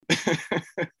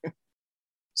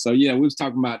So yeah, we was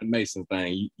talking about the Mason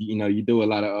thing. You know, you do a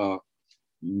lot of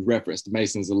you reference the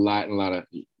Masons a lot, and a lot of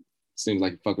seems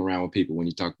like you fuck around with people when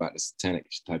you talk about the satanic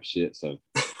type of shit. So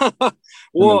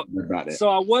well, so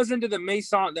I was into the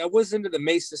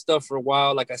Mason stuff for a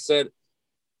while. Like I said,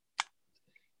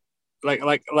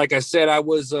 like I said, I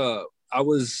was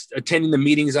attending the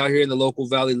meetings out here in the local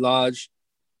Valley Lodge,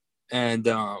 and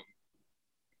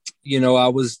you know, I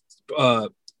was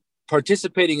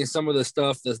participating in some of the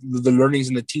stuff, the learnings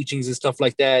and the teachings and stuff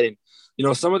like that. And you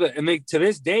know, some of the, and they, to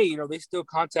this day, you know, they still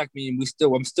contact me, and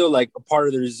I'm still like a part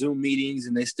of their Zoom meetings,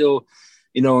 and they still,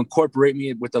 you know, incorporate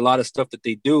me with a lot of stuff that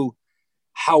they do.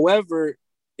 However,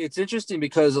 it's interesting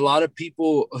because a lot of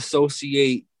people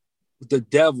associate the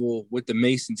devil with the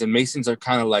Masons, and Masons are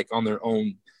kind of like on their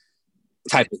own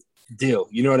type of deal.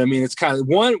 You know what I mean? It's kind of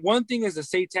one thing is the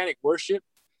satanic worship,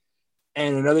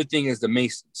 and another thing is the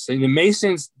Masons. So the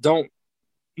Masons don't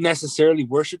necessarily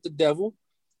worship the devil,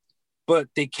 but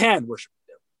they can worship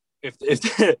the devil.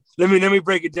 If let me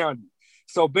break it down.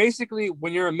 So basically,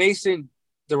 when you're a Mason,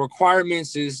 the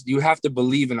requirements is you have to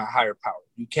believe in a higher power.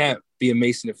 You can't be a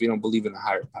Mason if you don't believe in a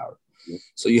higher power.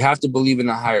 So you have to believe in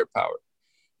a higher power.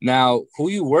 Now, who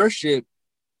you worship,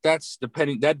 that's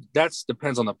depending. That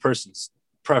depends on the person's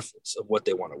preference of what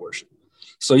they want to worship.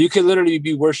 So you could literally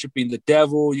be worshiping the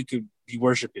devil. You could be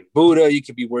worshiping Buddha. You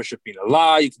could be worshiping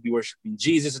Allah. You could be worshiping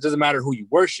Jesus. It doesn't matter who you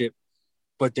worship,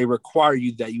 but they require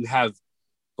you that you have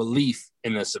belief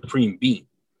in a supreme being.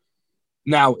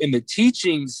 Now, in the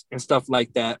teachings and stuff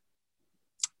like that,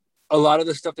 a lot of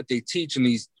the stuff that they teach in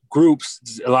these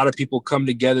groups, a lot of people come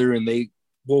together and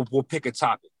we'll pick a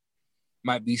topic. It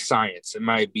might be science. We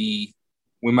might be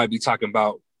talking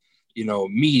about, you know,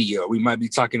 media. We might be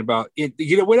talking about it,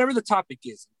 you know, whatever the topic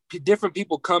is. Different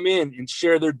people come in and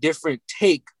share their different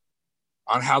take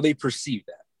on how they perceive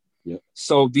that. Yep.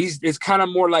 So it's kind of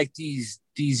more like these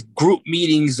group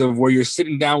meetings of where you're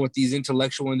sitting down with these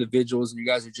intellectual individuals and you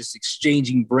guys are just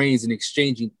exchanging brains and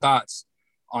exchanging thoughts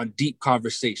on deep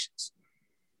conversations.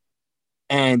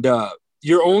 And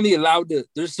you're only allowed to,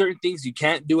 there's certain things you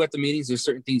can't do at the meetings. There's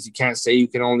certain things you can't say. You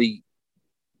can only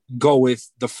go with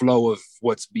the flow of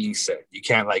what's being said. You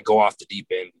can't like go off the deep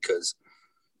end because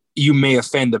you may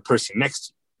offend the person next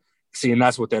to you. See, and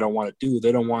that's what they don't want to do.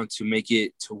 They don't want to make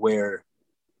it to where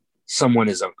someone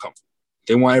is uncomfortable.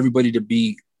 They want everybody to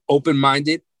be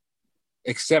open-minded,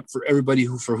 accept for everybody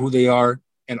for who they are,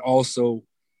 and also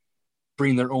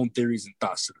bring their own theories and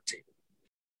thoughts to the table.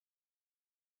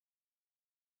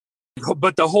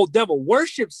 But the whole devil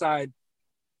worship side,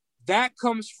 that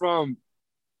comes from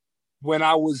when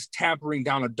I was tampering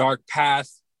down a dark path,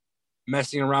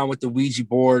 messing around with the Ouija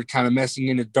board, kind of messing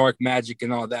into dark magic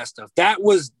and all that stuff. That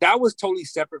was totally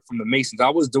separate from the Masons. I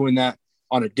was doing that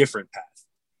on a different path.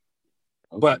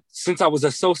 Okay. But since I was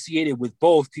associated with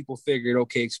both, people figured,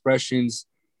 okay, Expressions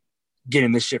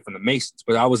getting this shit from the Masons.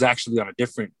 But I was actually on a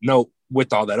different note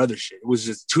with all that other shit. It was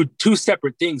just two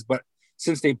separate things. But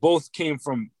since they both came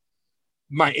from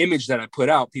my image that I put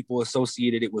out, people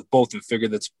associated it with both and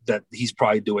figured that he's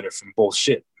probably doing it from both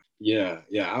shit. Yeah.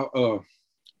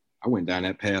 I went down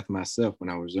that path myself when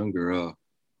I was younger.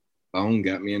 Bone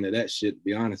got me into that shit, to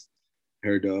be honest.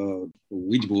 Heard the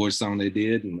Ouija board song they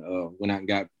did, and went out and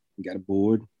got a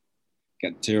board,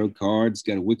 got the tarot cards,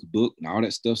 got a Wicca book, and all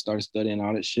that stuff. Started studying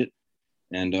all that shit,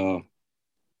 and I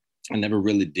never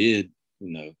really did,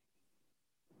 you know,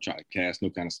 try to cast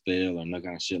no kind of spell or no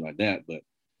kind of shit like that. But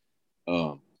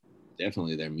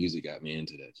definitely their music got me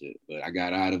into that shit. But I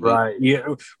got out of it. Right,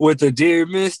 yeah. With the dear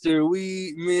Mr.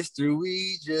 Ouija,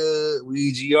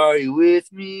 are you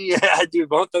with me? Dude,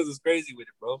 Bone Thugs was crazy with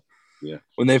it, bro. Yeah.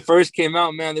 When they first came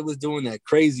out, man, they was doing that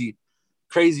crazy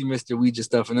Mr. Ouija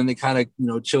stuff, and then they kind of, you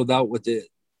know, chilled out with it,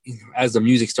 you know, as the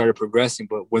music started progressing.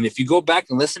 But if you go back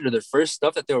and listen to their first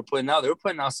stuff that they were putting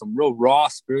out some real raw,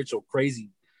 spiritual,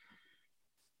 crazy,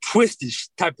 twisted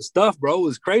type of stuff, bro. It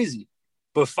was crazy.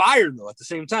 But fire though at the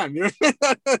same time, you know.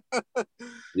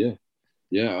 Yeah.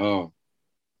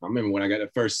 I remember when I got the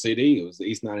first CD, it was the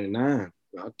East 99.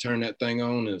 I turned that thing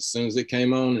on, and as soon as it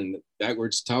came on, and the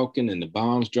backwards talking and the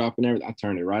bombs dropping, everything, I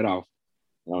turned it right off.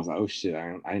 And I was like, oh shit,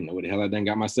 I didn't know what the hell I done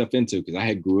got myself into, because I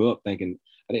had grew up thinking,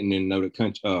 I didn't even know that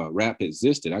country rap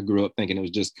existed. I grew up thinking it was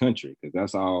just country, because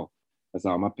that's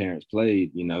all my parents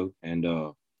played, you know. And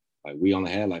like we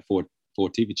only had like four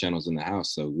TV channels in the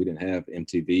house, so we didn't have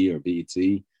MTV or BET,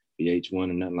 VH1,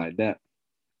 and nothing like that.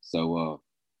 So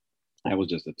that was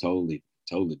just a totally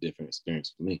different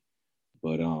experience for me.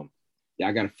 But yeah,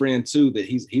 I got a friend too that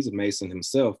he's a Mason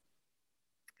himself,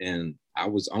 and I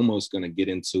was almost gonna get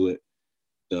into it.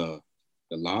 The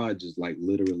lodge is like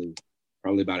literally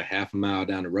probably about a half a mile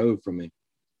down the road from me.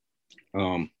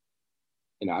 And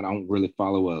I don't really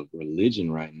follow a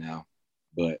religion right now,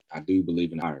 but I do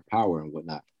believe in higher power and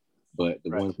whatnot. But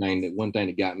the one thing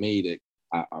that got me that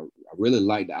I really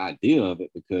like the idea of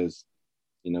it, because,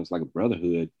 you know, it's like a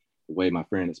brotherhood. The way my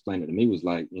friend explained it to me was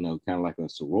like, you know, kind of like a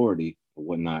sorority or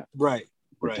whatnot.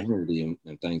 Fraternity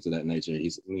and things of that nature.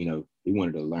 He's, you know, he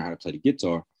wanted to learn how to play the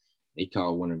guitar. He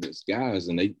called one of his guys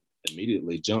and they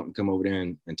immediately jumped and come over there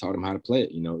and taught him how to play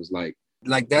it. You know, it was like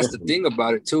that's the thing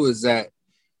about it too, is that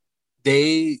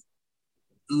they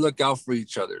look out for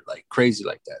each other like crazy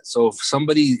like that. So if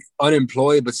somebody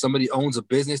unemployed, but somebody owns a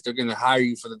business, they're going to hire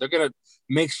you for that. They're going to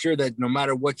make sure that no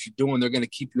matter what you're doing, they're going to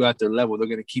keep you at their level. They're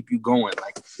going to keep you going.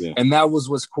 And that was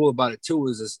what's cool about it too,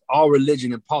 is all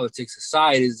religion and politics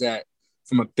aside, is that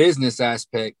from a business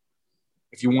aspect,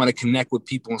 if you want to connect with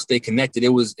people and stay connected, it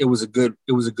was a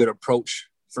good approach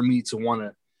for me to want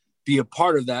to be a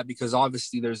part of that, because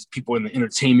obviously there's people in the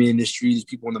entertainment industry, there's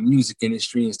people in the music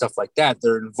industry and stuff like that.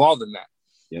 They're involved in that.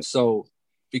 Yep. So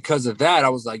because of that, I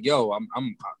was like, yo, I'm,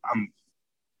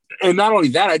 and not only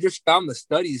that, I just found the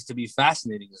studies to be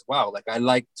fascinating as well.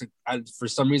 Like for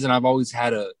some reason, I've always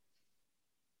had a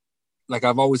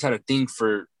thing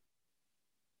for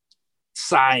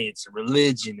science and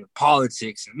religion and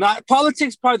politics, and not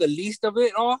politics, probably the least of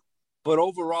it all. But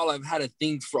overall, I've had a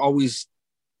thing for always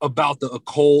about the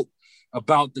occult,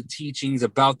 about the teachings,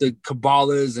 about the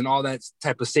Kabbalahs and all that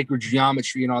type of sacred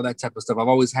geometry and all that type of stuff. I've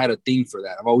always had a thing for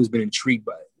that. I've always been intrigued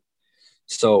by it.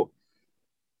 So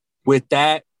with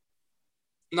that,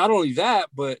 not only that,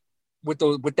 but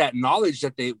with that knowledge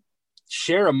that they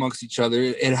share amongst each other,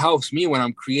 it helps me when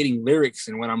I'm creating lyrics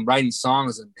and when I'm writing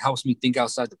songs, and helps me think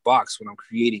outside the box when I'm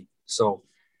creating. So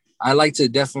I like to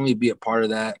definitely be a part of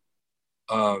that.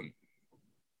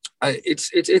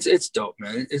 It's dope,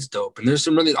 man. It's dope. And there's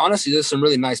some really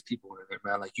nice people in there,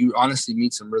 man. Like, you honestly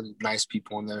meet some really nice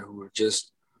people in there who are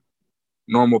just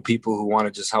normal people who want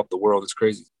to just help the world. It's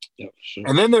crazy. Yeah, sure.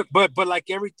 And then but like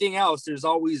everything else, there's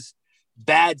always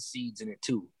bad seeds in it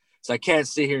too. So I can't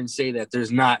sit here and say that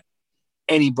there's not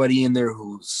anybody in there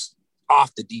who's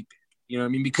off the deep end. You know what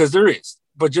I mean? Because there is.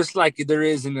 But just like there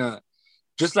is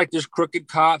just like there's crooked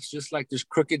cops, just like there's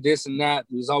crooked this and that,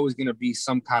 there's always going to be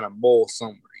some kind of mole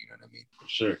somewhere. You know what I mean? For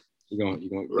sure. You're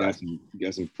gonna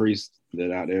got some priests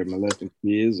that out there molesting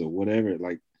kids or whatever.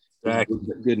 Like, exactly.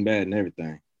 Good and bad and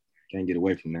everything. Can't get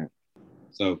away from that.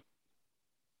 So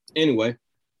anyway,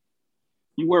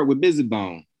 you worked with Bizzy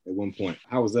Bone at one point.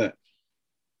 How was that?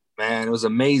 Man, it was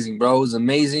amazing, bro. It was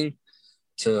amazing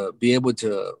to be able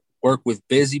to work with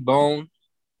Bizzy Bone.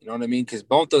 You know what I mean? Because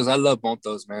Bone Thugs, I love Bone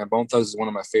Thugs, man. Bone Thugs is one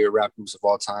of my favorite rap groups of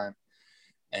all time.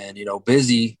 And, you know,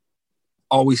 Bizzy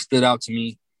always stood out to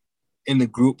me in the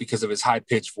group because of his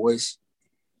high-pitched voice.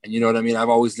 And you know what I mean? I've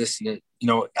always listened to, you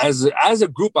know, as a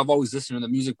group, I've always listened to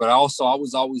the music, but I was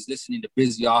always listening to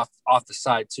Bizzy off the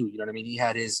side too. You know what I mean? He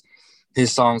had his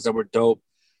songs that were dope.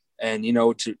 And, you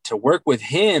know, to work with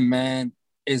him, man,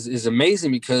 is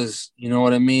amazing because, you know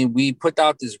what I mean? We put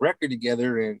out this record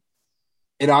together, and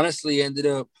it honestly ended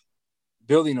up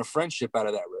building a friendship out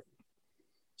of that record.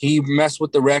 He messed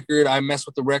with the record. I messed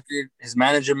with the record. His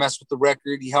manager messed with the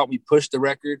record. He helped me push the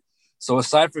record. So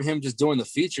aside from him just doing the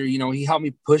feature, you know, he helped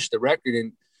me push the record.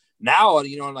 And now,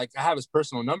 you know, like, I have his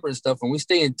personal number and stuff, and we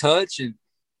stay in touch. And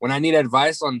when I need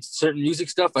advice on certain music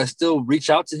stuff, I still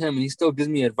reach out to him, and he still gives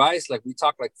me advice. Like, we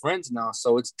talk like friends now.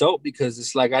 So it's dope because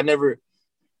it's like, it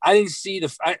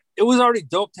was already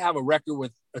dope to have a record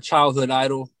with a childhood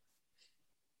idol.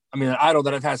 I mean, an idol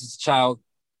that I've had since a child,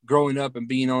 growing up and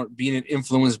being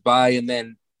influenced by, and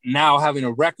then now having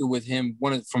a record with him,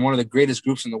 from one of the greatest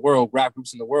groups in the world, rap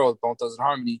groups in the world, Bone Thugs and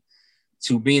Harmony,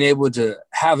 to being able to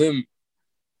have him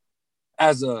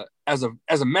as a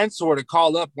mentor to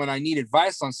call up when I need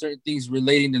advice on certain things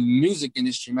relating to the music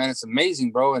industry, man. It's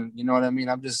amazing, bro. And you know what I mean?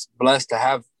 I'm just blessed to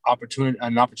have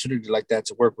an opportunity like that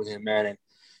to work with him, man. And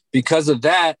because of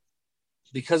that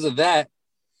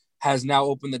has now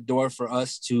opened the door for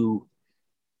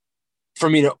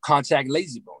me to contact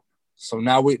Layzie Bone. So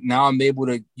now I'm able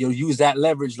to, you know, use that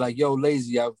leverage, like, yo,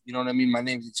 Layzie, you know what I mean? My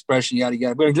name's Expression, yada,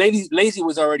 yada. But Layzie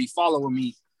was already following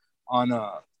me on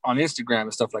Instagram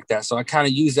and stuff like that. So I kind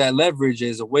of use that leverage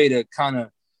as a way to kind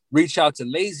of reach out to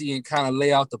Layzie and kind of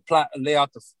lay out the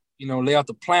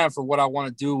plan for what I want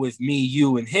to do with me,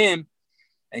 you, and him,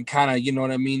 and kind of, you know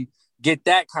what I mean, get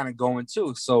that kind of going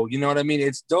too. So, you know what I mean?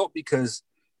 It's dope because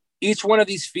each one of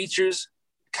these features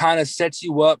kind of sets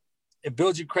you up. It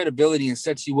builds your credibility and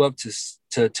sets you up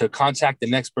to contact the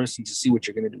next person to see what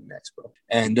you're going to do next, bro.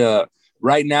 And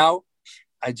right now,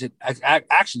 I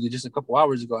actually just a couple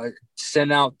hours ago, I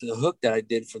sent out the hook that I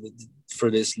did for for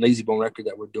this Lazy Bone record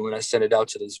that we're doing. I sent it out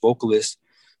to this vocalist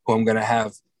who I'm gonna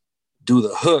have do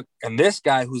the hook. And this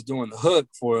guy who's doing the hook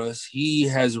for us, he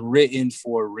has written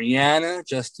for Rihanna,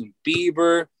 Justin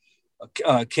Bieber,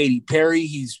 Katy Perry.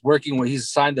 He's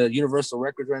signed to Universal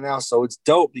Records right now. So it's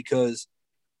dope because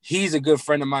he's a good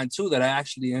friend of mine too that I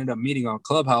actually ended up meeting on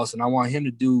Clubhouse, and I want him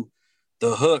to do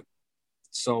the hook.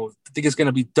 So I think it's going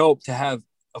to be dope to have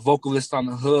a vocalist on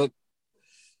the hook,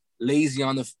 Lazy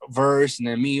on the verse, and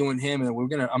then me, you, and him.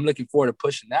 And I'm looking forward to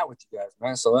pushing that with you guys,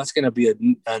 man. So that's going to be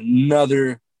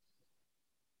another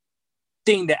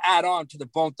thing to add on to the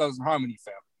Bone Thugs-n-Harmony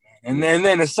family, man. And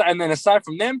then aside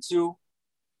from them two,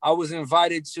 I was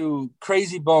invited to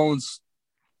Crazy Bones'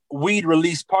 weed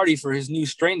release party for his new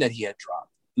strain that he had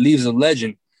dropped, Leaves a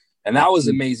Legend. And that was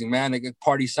amazing, man. I could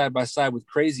party side by side with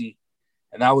Crazy.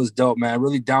 And that was dope, man.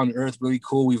 Really down to earth, really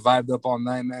cool. We vibed up all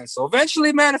night, man. So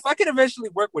eventually, man, if I could eventually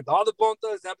work with all the Bone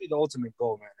Thugs, that'd be the ultimate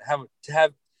goal, man. To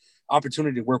have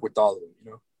opportunity to work with all of them,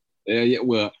 you know? Yeah.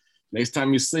 Well, next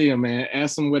time you see him, man,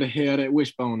 ask him where the hell that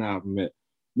Wishbone album at.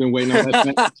 Been waiting on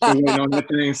that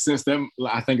thing since that.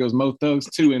 I think it was Mo Thugs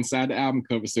 2 inside the album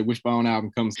cover said Wishbone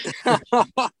album comes.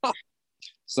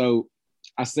 So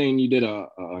I seen you did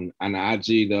an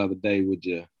IG the other day with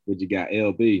your guy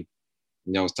LB.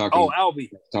 And y'all was talking. Oh,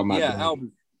 Albie.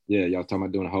 Albie. Yeah, y'all talking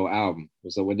about doing a whole album.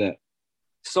 What's up with that?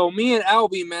 So me and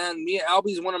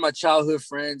Albie's one of my childhood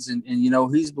friends, and you know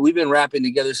we've been rapping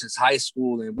together since high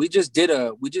school, and we just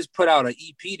put out an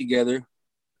EP together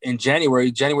in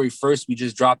January 1st. We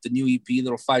just dropped a new EP,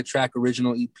 little 5-track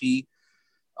original EP. We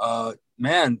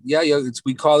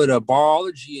call it a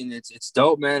Barology, and it's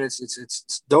dope, man.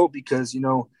 It's dope because, you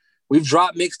know, we've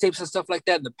dropped mixtapes and stuff like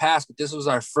that in the past, but this was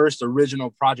our first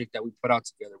original project that we put out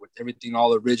together with everything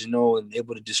all original and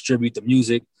able to distribute the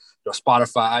music, you know,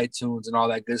 Spotify, iTunes, and all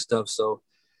that good stuff. So,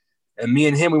 and me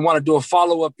and him, we want to do a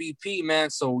follow-up EP,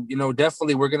 man. So, you know,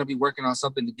 definitely we're going to be working on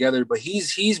something together, but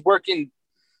he's working,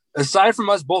 aside from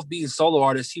us both being solo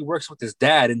artists, he works with his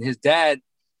dad, and his dad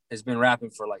has been rapping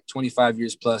for like 25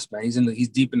 years plus, man. He's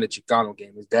deep in the Chicano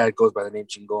game. His dad goes by the name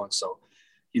Chingon. So,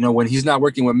 you know, when he's not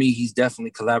working with me, he's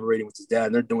definitely collaborating with his dad,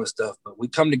 and they're doing stuff. But we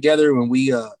come together and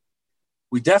we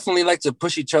definitely like to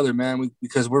push each other, man.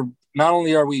 Because we're not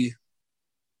only are we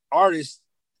artists,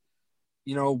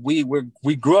 you know, we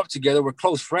grew up together. We're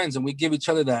close friends, and we give each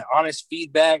other that honest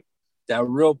feedback, that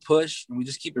real push, and we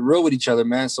just keep it real with each other,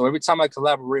 man. So every time I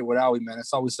collaborate with Albie, man,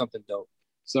 it's always something dope.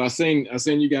 So I seen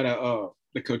you got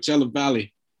the Coachella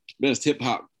Valley Best Hip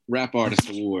Hop Rap Artist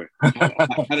Award. How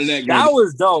did that go? That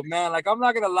was dope, man. Like, I'm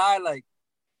not gonna lie, like,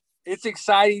 it's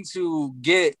exciting to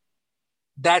get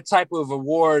that type of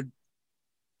award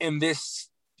in this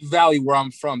valley where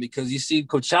I'm from, because you see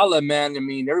Coachella, man. I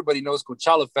mean, everybody knows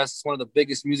Coachella Fest. It's one of the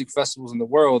biggest music festivals in the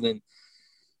world, and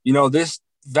you know, this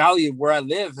valley where I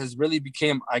live has really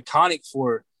become iconic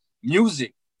for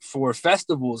music, for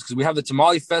festivals, because we have the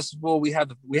Tamale Festival. We have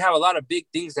a lot of big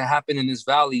things that happen in this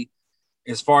valley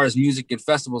as far as music and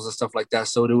festivals and stuff like that.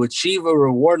 So to achieve an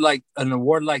award like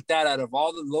that out of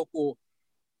all the local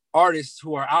artists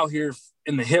who are out here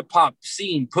in the hip hop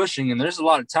scene pushing, and there's a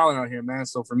lot of talent out here, man.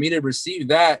 So for me to receive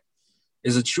that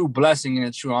is a true blessing and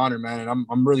a true honor, man. And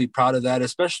I'm really proud of that,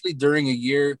 especially during a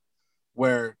year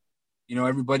where, you know,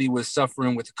 everybody was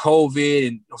suffering with COVID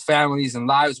and families and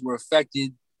lives were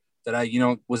affected, that I, you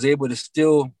know, was able to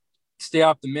still stay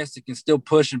optimistic and still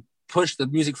push the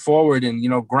music forward and, you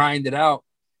know, grind it out.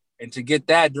 And to get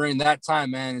that during that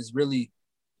time, man, is really,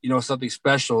 you know, something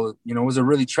special. You know, it was a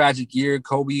really tragic year,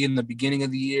 Kobe in the beginning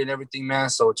of the year and everything, man.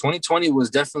 So 2020 was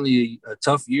definitely a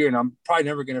tough year, and I'm probably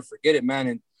never going to forget it, man.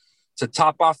 And to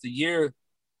top off the year,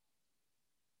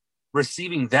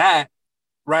 receiving that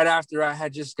right after I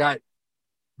had just got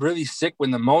really sick with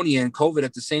pneumonia and COVID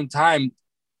at the same time,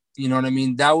 you know what I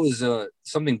mean? That was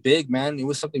something big, man. It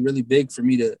was something really big for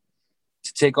me to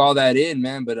take all that in,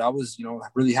 man. But I was, you know,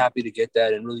 really happy to get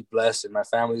that and really blessed. And my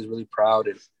family is really proud,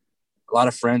 and a lot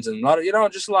of friends and a lot of, you know,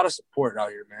 just a lot of support out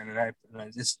here, man.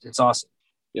 And it's awesome.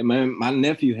 Yeah, man. My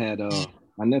nephew had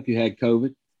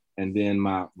COVID, and then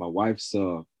my wife's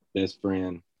best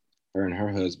friend, her and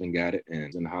her husband got it and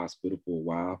was in the hospital for a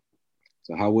while.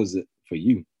 So how was it for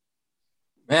you?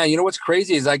 Man, you know what's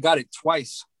crazy is I got it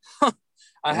twice.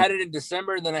 I had it in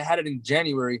December, and then I had it in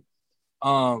January.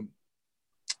 So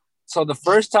the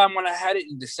first time when I had it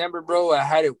in December, bro, I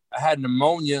had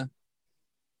pneumonia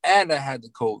and I had the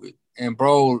COVID. And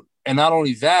bro, and not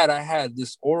only that, I had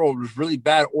this really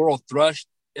bad oral thrush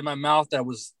in my mouth it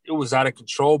was out of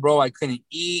control, bro. I couldn't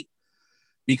eat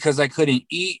because I couldn't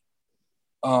eat.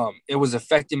 It was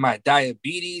affecting my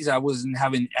diabetes. I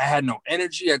had no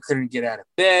energy. I couldn't get out of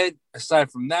bed. Aside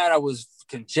from that, I was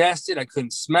congested. I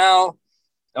couldn't smell.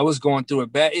 I was going through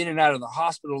it bad, in and out of the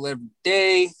hospital every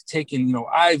day, taking, you know,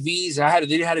 IVs.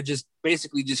 They had to just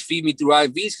basically just feed me through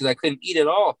IVs because I couldn't eat at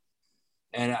all.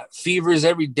 And fevers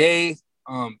every day.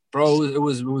 Bro, it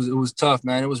was tough,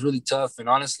 man. It was really tough. And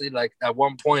honestly, like at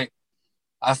one point,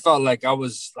 I felt like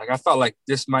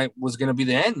this was gonna be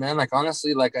the end, man. Like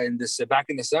honestly, like back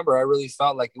in December, I really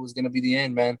felt like it was gonna be the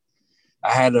end, man.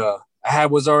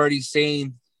 Was already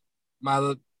saying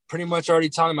pretty much already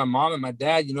telling my mom and my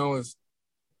dad, you know, if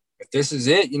this is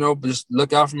it, you know, just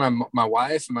look out for my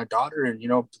wife and my daughter, and you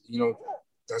know,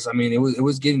 it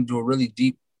was getting to a really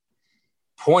deep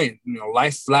point. You know,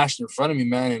 life flashed in front of me,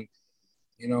 man, and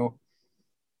you know,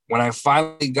 when I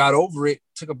finally got over it,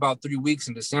 took about 3 weeks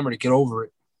in December to get over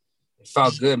it. It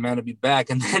felt good, man, to be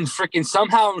back. And then freaking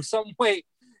somehow, in some way,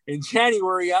 in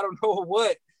January, I don't know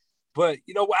what, but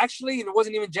you know, actually, it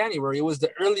wasn't even January. It was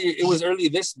the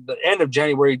end of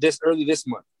January, early this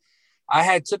month. I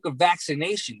had took a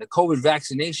vaccination, the COVID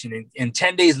vaccination, and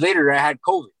 10 days later, I had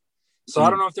COVID. So I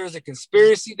don't know if there's a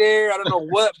conspiracy there. I don't know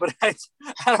what, but I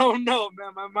don't know,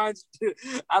 man. My mind's,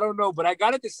 I don't know. But I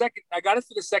got it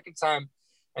for the second time.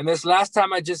 And this last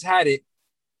time I just had it,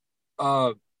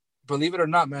 believe it or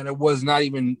not, man, it was not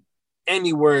even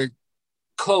anywhere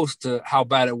close to how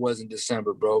bad it was in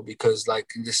December, bro. Because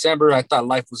like in December, I thought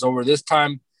life was over. This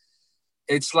time,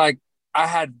 it's like I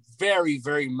had very,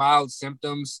 very mild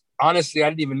symptoms. Honestly, I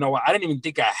didn't even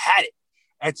think I had it.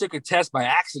 I took a test by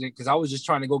accident because I was just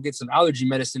trying to go get some allergy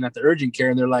medicine at the urgent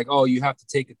care. And they're like, oh, you have to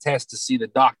take a test to see the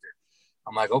doctor.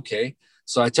 I'm like, okay.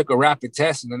 So I took a rapid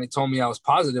test and then they told me I was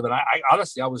positive. And I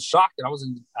honestly, I was shocked.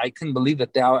 And I couldn't believe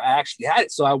that I actually had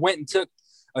it. So I went and took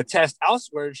a test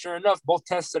elsewhere. And sure enough, both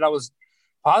tests said I was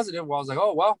positive. Well, I was like,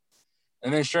 oh, well.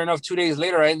 And then sure enough, 2 days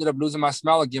later, I ended up losing my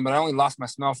smell again, but I only lost my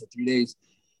smell for 3 days.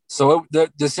 So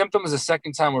the symptoms the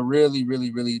second time were really,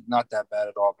 really, really not that bad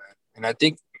at all, man. And I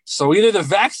think, so either the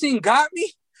vaccine got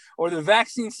me or the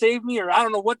vaccine saved me, or I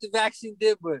don't know what the vaccine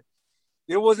did, but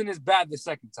it wasn't as bad the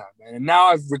second time, man. And now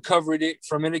I've recovered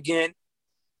from it again.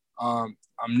 I'm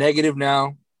negative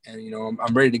now, and, you know,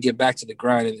 I'm ready to get back to the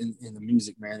grind in the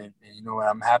music, man. And, you know,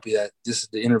 I'm happy that this is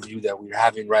the interview that we're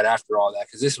having right after all that,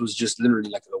 because this was just literally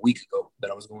like a week ago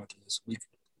that I was going through this week.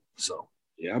 So.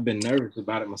 Yeah, I've been nervous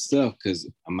about it myself because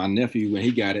my nephew, when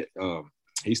he got it,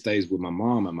 he stays with my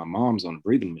mom, and my mom's on a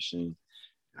breathing machine.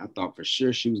 I thought for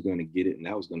sure she was going to get it, and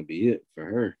that was going to be it for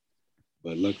her.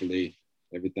 But luckily,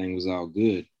 everything was all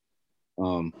good.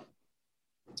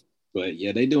 But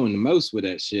yeah, they doing the most with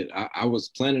that shit. I was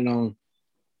planning on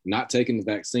not taking the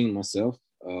vaccine myself,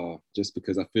 just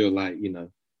because I feel like, you know,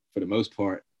 for the most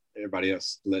part, everybody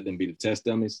else let them be the test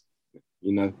dummies,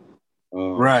 you know.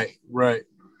 Right.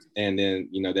 And then,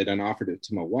 you know, they done offered it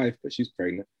to my wife, but she's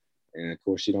pregnant. And of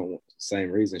course, she don't want the same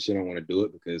reason. She don't want to do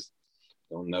it because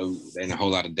don't know, there ain't a whole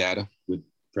lot of data with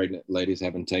pregnant ladies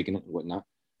having taken it and whatnot.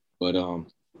 But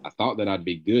I thought that I'd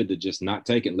be good to just not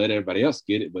take it and let everybody else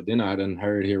get it. But then I done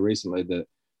heard here recently that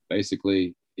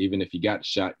basically, even if you got the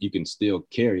shot, you can still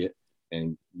carry it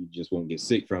and you just won't get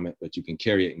sick from it, but you can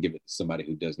carry it and give it to somebody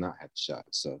who does not have the shot.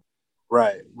 So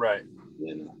Right.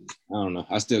 You know, I don't know.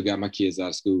 I still got my kids out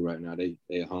of school right now. They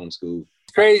at homeschool.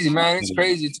 It's crazy, man. It's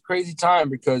crazy. It's a crazy time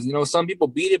because, you know, some people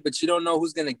beat it, but you don't know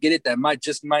who's going to get it that might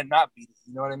not beat it.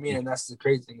 You know what I mean? And that's the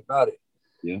crazy thing about it.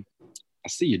 Yeah. I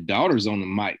see your daughter's on the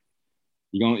mic.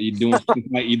 You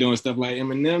doing stuff like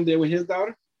Eminem did with his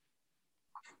daughter?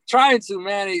 Trying to,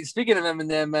 man. Speaking of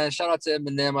Eminem, man, shout out to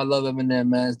Eminem. I love Eminem,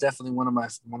 man. It's definitely one of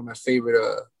my favorite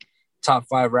top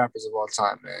 5 rappers of all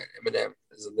time, man. Eminem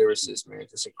is a lyricist, man.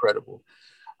 It's incredible.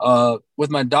 With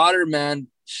my daughter, man,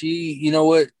 she, you know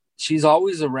what? She's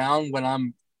always around when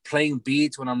I'm playing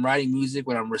beats, when I'm writing music,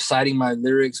 when I'm reciting my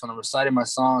lyrics, when I'm reciting my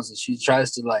songs, and she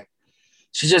tries to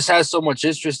she just has so much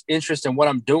interest in what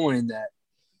I'm doing that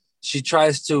she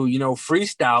tries to, you know,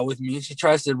 freestyle with me. She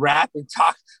tries to rap and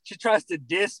talk. She tries to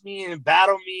diss me and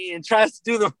battle me and tries to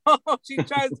do the most. She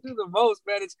tries to do the most,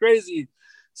 man. It's crazy.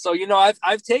 So, you know,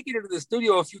 I've taken her to the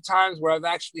studio a few times where I've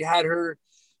actually had her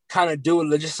kind of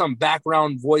do just some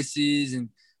background voices and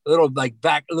little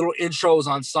intros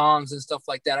on songs and stuff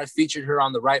like that. I featured her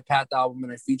on the Right Path album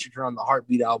and I featured her on the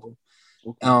Heartbeat album.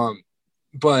 Okay.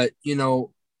 But, you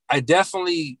know, I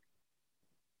definitely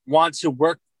want to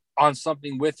work on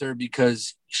something with her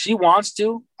because she wants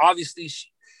to. Obviously,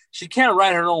 she can't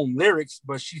write her own lyrics,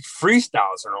 but she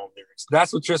freestyles her own lyrics.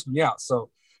 That's what trips me out. So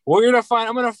I'm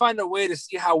gonna find a way to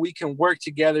see how we can work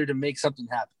together to make something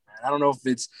happen, man. I don't know if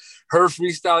it's her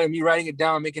freestyling, me writing it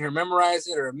down, making her memorize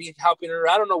it, or me helping her.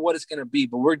 I don't know what it's gonna be,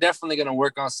 but we're definitely gonna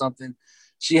work on something.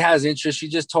 She has interest. She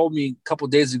just told me a couple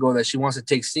of days ago that she wants to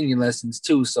take singing lessons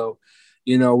too. So,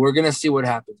 you know, we're gonna see what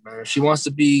happens, man. If she wants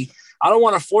to be, I don't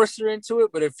want to force her into it,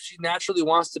 but if she naturally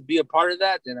wants to be a part of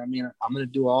that, then I mean, I'm gonna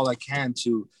do all I can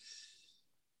to,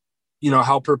 you know,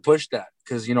 help her push that.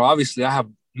 Because, you know, obviously I have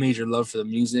major love for the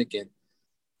music, and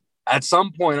at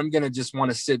some point I'm gonna just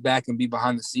want to sit back and be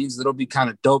behind the scenes. It'll be kind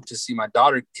of dope to see my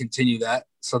daughter continue that.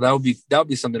 So that would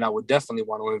be something I would definitely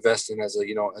want to invest in as a,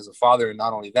 you know, as a father, and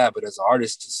not only that, but as an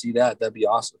artist to see that. That'd be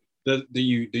awesome. Do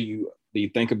you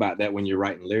think about that when you're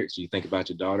writing lyrics? Do you think about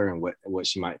your daughter and what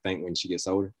she might think when she gets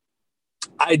older?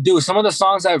 I do. Some of the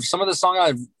songs I've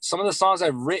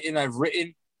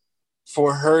written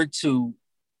for her to,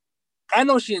 I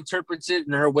know she interprets it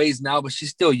in her ways now, but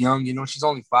she's still young. You know, she's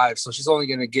only 5, so she's only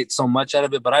going to get so much out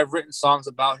of it. But I've written songs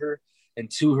about her and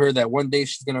to her that one day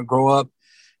she's going to grow up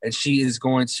and she is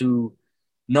going to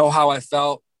know how I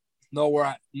felt, know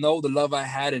the love I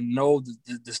had, and know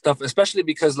the stuff, especially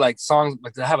because like songs,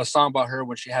 like I have a song about her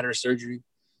when she had her surgery.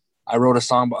 I wrote a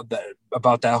song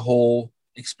about that whole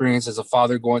experience as a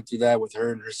father going through that with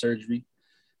her and her surgery.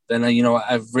 Then, you know,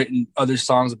 I've written other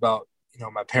songs about, you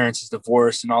know, my parents'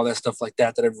 divorce and all that stuff like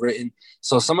that I've written.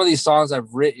 So some of these songs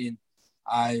I've written,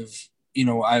 I've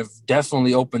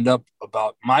definitely opened up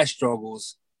about my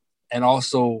struggles and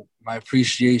also my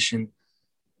appreciation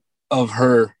of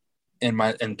her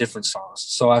in different songs.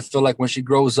 So I feel like when she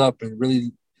grows up and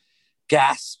really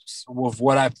gasps with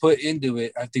what I put into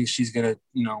it, I think she's gonna,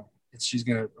 you know, she's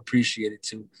gonna appreciate it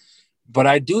too. But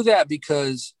I do that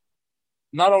because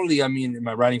not only, I mean, am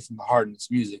I writing from the heart and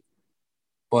it's music,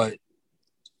 but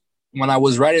when I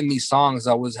was writing these songs,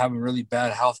 I was having really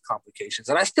bad health complications,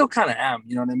 and I still kind of am,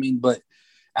 you know what I mean? But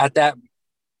at that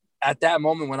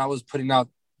moment when I was putting out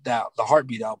the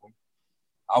Heartbeat album,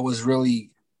 I was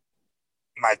really,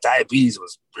 my diabetes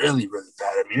was really, really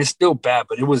bad. I mean, it's still bad,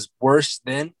 but it was worse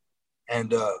then.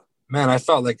 And man, I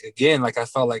felt like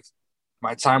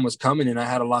my time was coming and I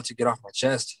had a lot to get off my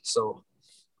chest. So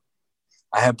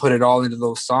I had put it all into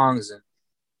those songs. And,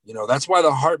 you know, that's why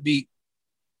the Heartbeat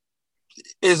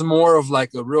is more of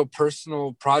like a real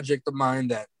personal project of mine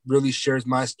that really shares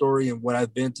my story and what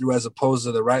I've been through, as opposed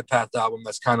to the Right Path album.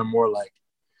 That's kind of more like,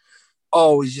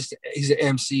 oh, he's an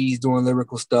MC, he's doing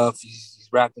lyrical stuff, he's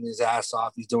rapping his ass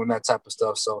off, he's doing that type of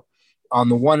stuff. So on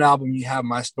the one album you have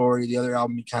my story, the other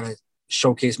album you kind of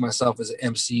showcase myself as an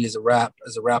MC, as a rap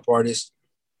artist.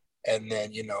 And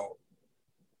then, you know,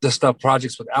 the stuff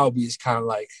projects with Albie is kind of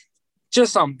like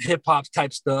just some hip hop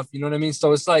type stuff, you know what I mean?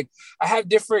 So it's like I have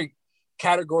different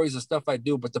categories of stuff I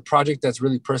do, but the project that's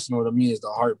really personal to me is the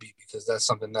Heartbeat, because that's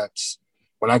something that's,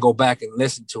 when I go back and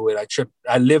listen to it,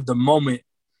 I lived the moment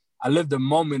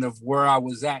of where I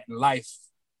was at in life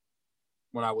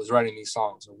when I was writing these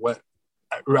songs, and what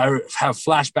I have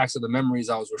flashbacks of the memories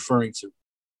I was referring to.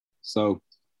 So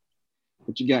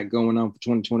what you got going on for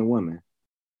 2021, man?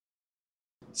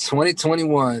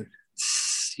 2021.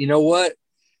 You know what?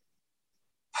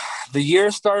 The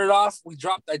year started off, I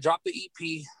dropped the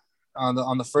EP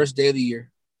on the first day of the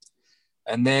year,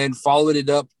 and then followed it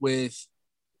up with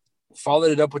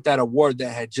that award that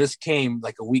had just came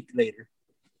like a week later.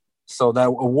 So that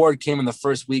award came in the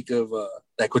first week of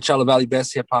that Coachella Valley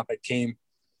Best Hip Hop had came,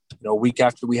 you know, a week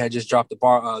after we had just dropped the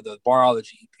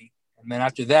Barology EP. And then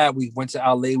after that, we went to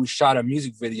LA. We shot a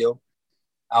music video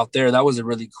out there. That was a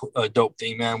really dope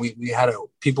thing, man. We had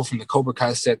people from the Cobra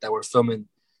Kai set that were filming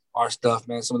our stuff,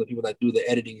 man. Some of the people that do the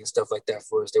editing and stuff like that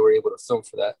for us, they were able to film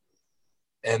for that.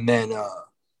 And then,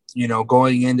 you know,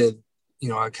 going into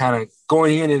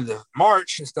the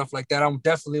March and stuff like that,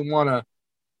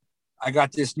 I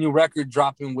got this new record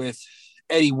dropping with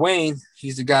Eddie Wayne.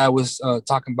 He's the guy I was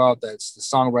talking about. That's the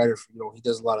songwriter. You know, he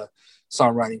does a lot of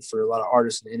songwriting for a lot of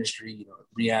artists in the industry, you know,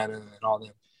 Rihanna and all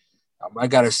them. I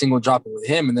got a single dropping with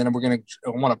him, and then I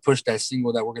want to push that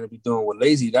single that we're going to be doing with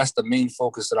Lazy. That's the main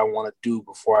focus that I want to do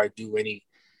before I do any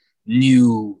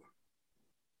new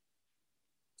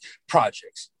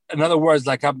projects. In other words,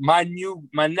 like my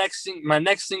next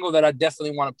single that I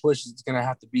definitely want to push is going to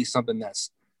have to be something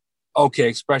that's okay.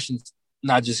 Expression's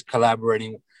not just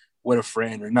collaborating with a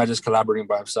friend or not just collaborating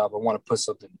by himself. I want to put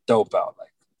something dope out,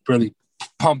 like really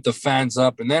pump the fans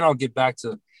up, and then I'll get back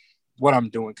to what I'm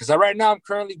doing. Because right now I'm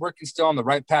currently working still on the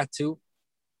Right Path too,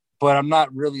 but I'm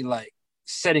not really like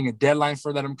setting a deadline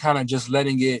for that. I'm kind of just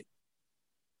letting it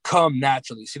come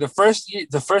naturally. See, the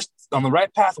first on the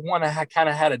Right Path one, I kind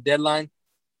of had a deadline.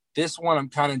 This one, I'm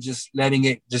kind of just letting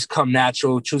it just come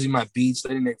natural, choosing my beats,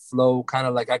 letting it flow. Kind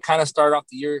of like I kind of started off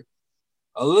the year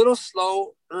a little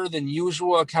slower than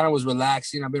usual. I kind of was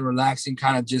relaxing. I've been relaxing,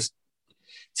 kind of just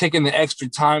taking the extra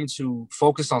time to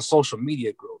focus on social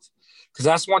media growth. Because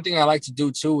that's one thing I like to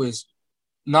do too, is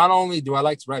not only do I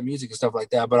like to write music and stuff like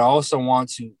that, but I also want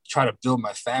to try to build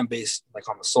my fan base like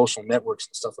on the social networks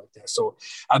and stuff like that. So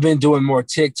I've been doing more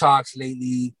TikToks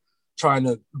lately, trying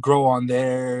to grow on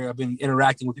there. I've been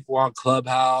interacting with people on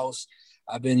Clubhouse.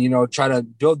 I've been, trying to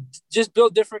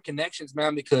build different connections,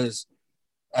 man, because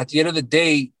at the end of the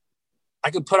day,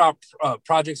 I could put out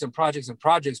projects and projects and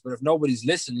projects, but if nobody's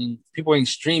listening, people ain't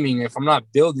streaming. If I'm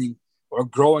not building or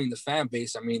growing the fan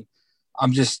base, I mean,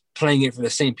 I'm just playing it for the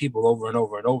same people over and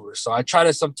over and over. So I try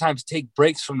to sometimes take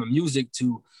breaks from the music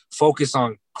to focus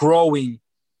on growing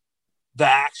the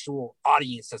actual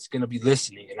audience that's going to be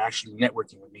listening and actually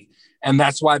networking with me. And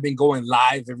that's why I've been going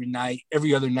live every night,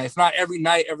 every other night. If not every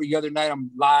night, every other night I'm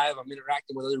live. I'm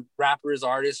interacting with other rappers,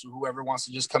 artists, or whoever wants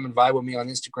to just come and vibe with me on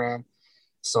Instagram.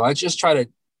 So I just try to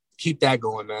keep that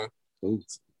going, man. Ooh.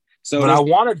 But I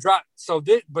want to drop.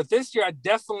 But this year I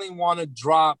definitely want to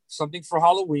drop something for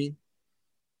Halloween.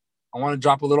 I want to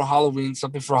drop a little Halloween,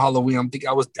 something for Halloween.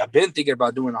 I've been thinking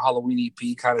about doing a Halloween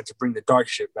EP, kind of to bring the dark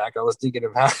shit back. I was thinking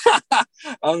of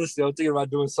honestly, I was thinking about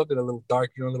doing something a little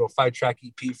dark, a little 5-track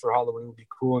EP for Halloween would be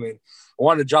cool. And then I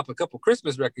wanted to drop a couple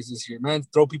Christmas records this year, man,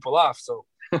 throw people off. So,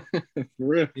 for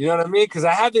real. You know what I mean? Because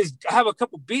I have a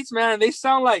couple beats, man, and they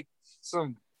sound like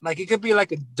it could be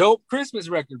like a dope Christmas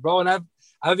record, bro. And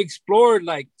I've explored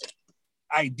like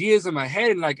ideas in my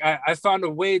head, and like I found a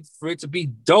way for it to be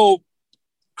dope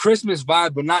Christmas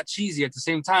vibe, but not cheesy at the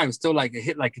same time. It's still like a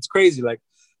hit, like it's crazy. Like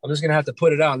I'm just gonna have to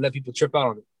put it out and let people trip out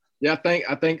on it. Yeah,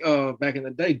 I think back in the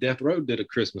day, Death Row did a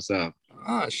Christmas album.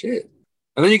 Ah, shit.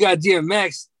 And then you got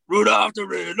DMX, Rudolph the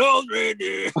Red-Nosed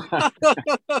Reindeer.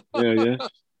 Yeah.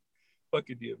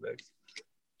 Fucking DMX.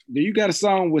 Do you got a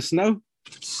song with Snow?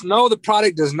 Snow, the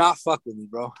product, does not fuck with me,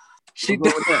 bro.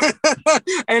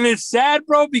 And it's sad,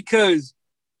 bro, because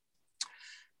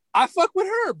I fuck with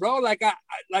her, bro. Like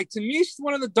like to me, she's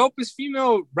one of the dopest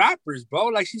female rappers, bro.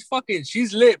 Like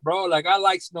she's lit, bro. Like I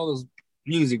like Snow's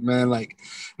music, man. Like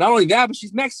not only that, but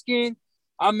she's Mexican.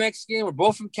 I'm Mexican. We're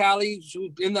both from Cali. She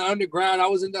was in the underground. I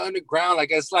was in the underground. Like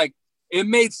it's like it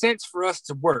made sense for us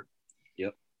to work.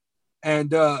 Yep.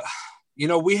 And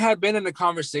we had been in a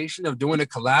conversation of doing a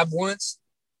collab once,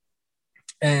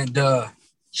 and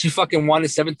she fucking wanted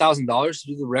 $7,000 to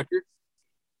do the record,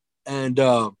 and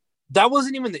that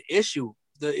wasn't even the issue.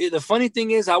 The funny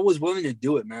thing is I was willing to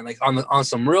do it, man. Like on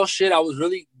some real shit, I was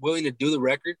really willing to do the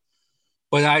record.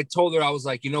 But I told her, I was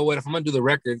like, you know what? If I'm going to do the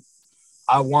record,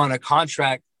 I want a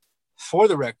contract for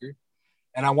the record.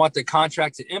 And I want the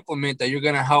contract to implement that you're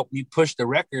going to help me push the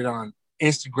record on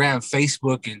Instagram,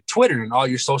 Facebook, and Twitter, and all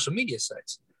your social media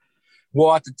sites.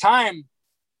 Well, at the time,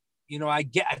 I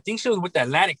think she was with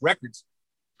Atlantic Records.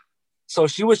 So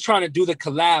she was trying to do the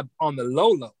collab on the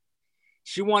low.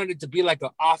 She wanted it to be like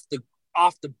a off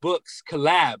the books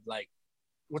collab. Like,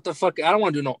 what the fuck? I don't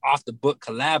want to do no off the book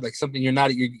collab, like something you're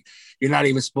not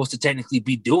even supposed to technically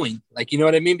be doing. Like, you know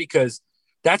what I mean? Because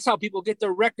that's how people get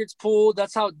their records pulled.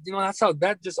 That's how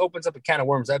that just opens up a can of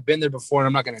worms. I've been there before and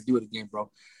I'm not gonna do it again,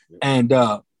 bro. And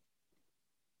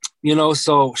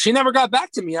so she never got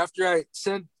back to me after I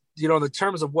sent, the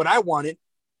terms of what I wanted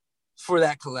for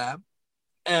that collab.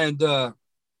 And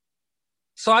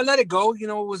so I let it go. It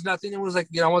was nothing. It was like,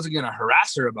 I wasn't going to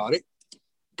harass her about it.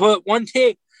 But one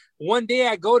day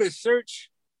I go to search,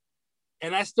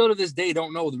 and I still to this day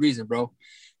don't know the reason, bro.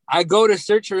 I go to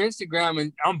search her Instagram,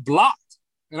 and I'm blocked.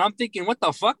 And I'm thinking, what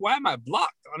the fuck? Why am I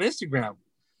blocked on Instagram?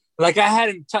 Like I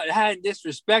hadn't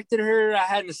disrespected her. I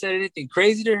hadn't said anything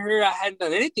crazy to her. I hadn't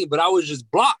done anything, but I was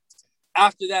just blocked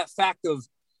after that fact of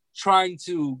trying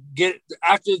to get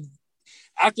after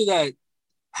that.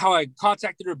 How I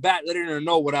contacted her back, letting her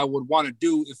know what I would want to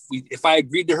do if I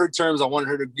agreed to her terms. I wanted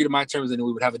her to agree to my terms, and then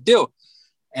we would have a deal.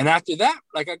 And after that,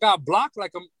 like I got blocked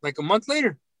like a month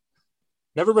later.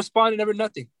 Never responded, never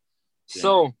nothing. Yeah.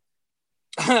 So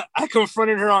I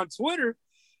confronted her on Twitter.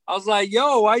 I was like,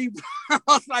 "Yo, why you?"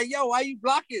 Why you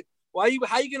blocking?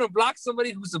 How you gonna block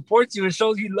somebody who supports you and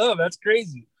shows you love? That's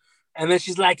crazy. And then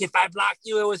she's like, "If I blocked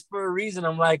you, it was for a reason."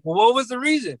 I'm like, "Well, what was the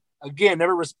reason?" Again,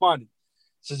 never responded.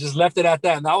 So just left it at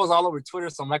that. And that was all over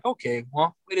Twitter. So I'm like, okay,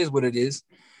 well, it is what it is.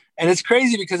 And it's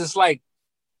crazy because it's like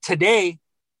today,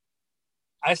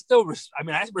 I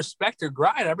respect her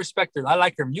grind. I respect her. I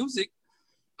like her music,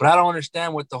 but I don't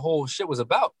understand what the whole shit was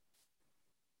about.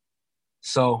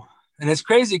 So, and it's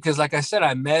crazy because like I said,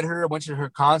 I met her, went to her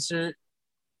concert.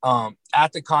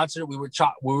 At the concert, we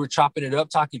were chopping it up,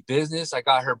 talking business. I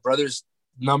got her brother's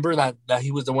number that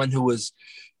he was the one who was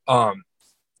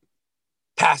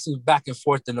passing back and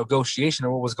forth the negotiation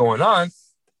of what was going on.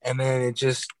 And then it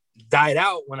just died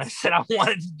out when I said I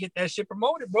wanted to get that shit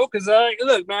promoted, bro. Because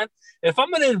look, man, if I'm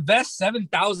gonna invest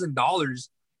 $7,000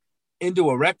 into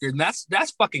a record, and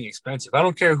that's fucking expensive. I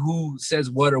don't care who says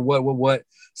what or what.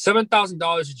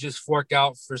 $7,000 to just fork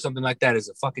out for something like that is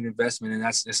a fucking investment, and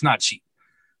it's not cheap.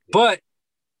 But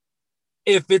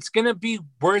if it's gonna be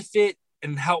worth it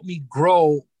and help me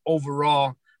grow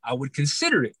overall, I would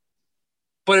consider it.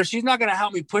 But if she's not gonna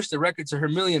help me push the record to her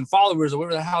 1 million followers or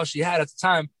whatever the hell she had at the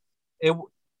time, it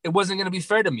wasn't gonna be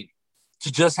fair to me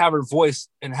to just have her voice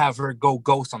and have her go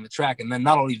ghost on the track. And then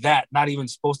not only that, not even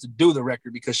supposed to do the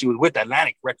record because she was with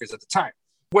Atlantic Records at the time.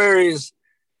 Whereas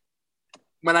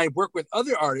when I work with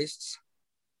other artists,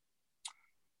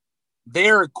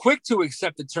 they're quick to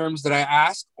accept the terms that I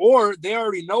ask, or they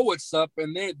already know what's up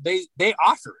and they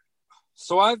offer it.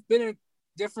 So I've been in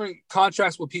different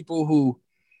contracts with people who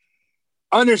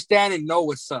understand and know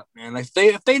what's up, man. Like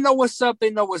if they know what's up, they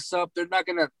know what's up. They're not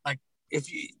gonna like, if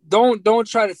you don't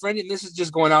try to friend. And this is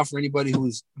just going out for anybody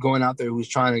who's going out there who's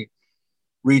trying to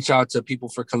reach out to people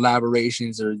for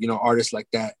collaborations or, you know, artists like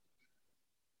that.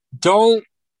 Don't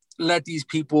let these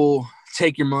people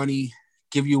take your money,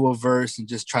 give you a verse, and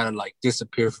just try to like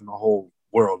disappear from the whole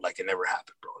world like it never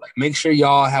happened, bro. Like make sure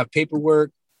y'all have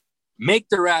paperwork. Make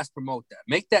their ass promote that.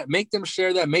 Make them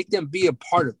share that. Make them be a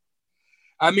part of it.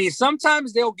 I mean,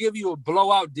 sometimes they'll give you a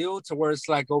blowout deal to where it's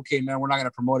like, okay, man, we're not going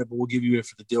to promote it, but we'll give you it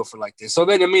for the deal for like this. So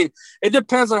then, I mean, it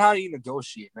depends on how you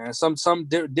negotiate, man. Some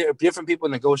different people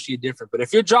negotiate different, but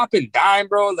if you're dropping dime,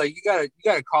 bro, like you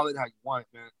gotta call it how you want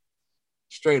it, man.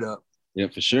 Straight up. Yeah,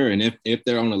 for sure. And if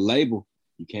they're on a label,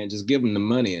 you can't just give them the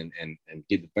money and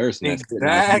get the verse. And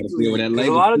exactly. With that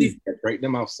label, a lot of these break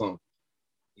them off some.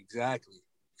 Exactly.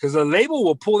 Because the label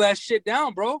will pull that shit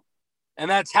down, bro.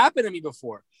 And that's happened to me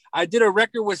before. I did a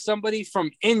record with somebody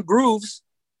from In Grooves,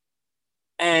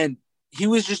 and he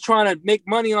was just trying to make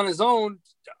money on his own,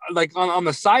 like on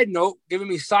the side note, giving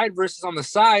me side verses on the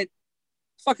side.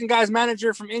 Fucking guy's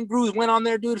manager from In Grooves went on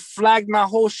there, dude, flagged my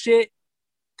whole shit,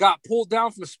 got pulled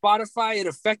down from Spotify. It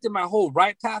affected my whole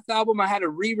Right Path album. I had to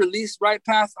re-release Right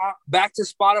Path back to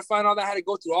Spotify and all that. I had to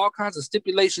go through all kinds of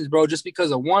stipulations, bro, just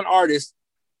because of one artist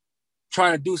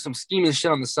trying to do some scheming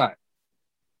shit on the side.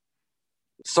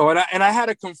 So, and I had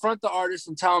to confront the artist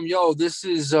and tell him, yo, this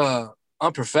is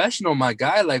unprofessional, my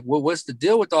guy. Like, what's the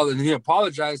deal with all this? And he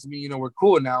apologized to me, you know, we're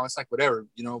cool now. It's like, whatever,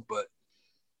 you know, but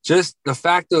just the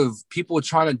fact of people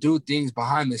trying to do things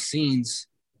behind the scenes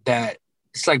that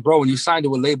it's like, bro, when you sign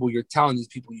to a label, you're telling these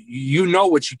people, you know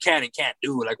what you can and can't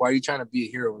do. Like, why are you trying to be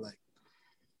a hero? Like,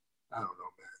 I don't know,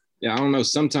 man. Yeah, I don't know.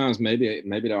 Sometimes maybe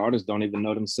the artists don't even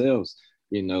know themselves,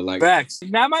 you know, like. Facts.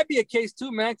 And that might be a case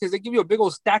too, man, because they give you a big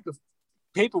old stack of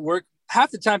paperwork.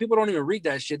 Half the time people don't even read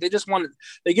that shit. They just want to,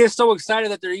 they get so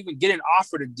excited that they're even getting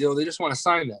offered a deal. They just want to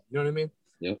sign that. You know what I mean?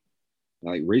 Yep.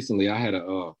 Like recently I had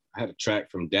a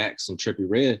track from Dax and Trippie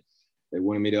Redd. They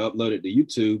wanted me to upload it to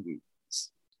YouTube. As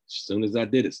soon as I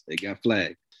did it, they got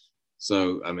flagged.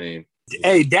 So I mean,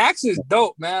 hey, Dax is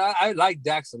dope, man. I like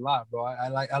Dax a lot, bro. I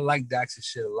like Dax's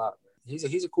shit a lot, man.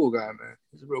 He's a cool guy, man.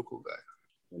 He's a real cool guy.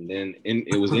 And then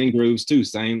it was In Grooves too.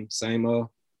 Same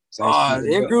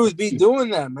In Grooves be doing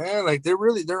that, man. Like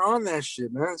they're on that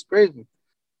shit, man. It's crazy.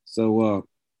 So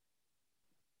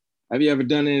have you ever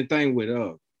done anything with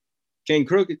King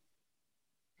Crooked?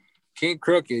 King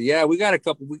Crooked, yeah. We got a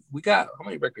couple. We got, how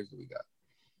many records do we got?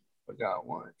 We got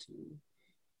 1, 2.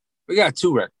 We got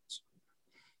 2 records.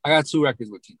 I got 2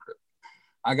 records with King Crooked.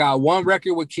 I got 1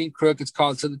 record with King Crooked. It's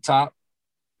called To the Top.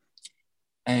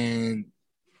 And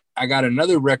I got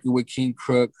another record with King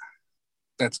Crooked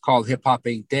that's called Hip Hop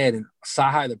Ain't Dead, and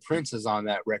Sahai the Prince is on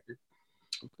that record.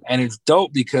 And it's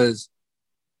dope because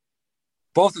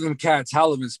both of them cats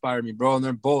hell of inspired me, bro. And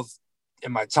they're both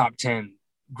in my top 10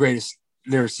 greatest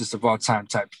lyricists of all time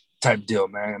type deal,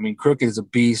 man. I mean, Crooked is a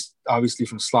beast, obviously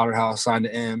from Slaughterhouse, Signed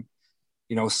to M.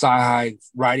 You know, Sahai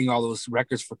writing all those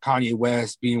records for Kanye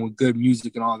West, being with good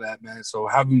music and all that, man. So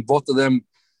having both of them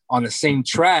on the same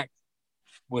track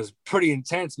was pretty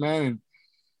intense, man.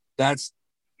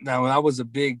 And that was a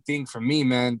big thing for me,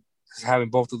 man, having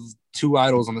both of the 2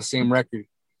 idols on the same record.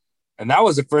 And that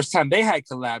was the first time they had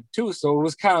collab too. So it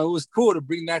was cool to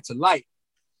bring that to light.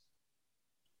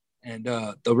 And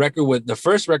the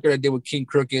first record I did with King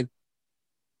Crooked,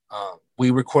 we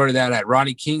recorded that at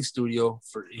Ronnie King's studio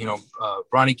for, you know,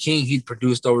 Ronnie King, he'd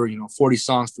produced over, 40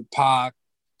 songs for Pac,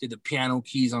 did the piano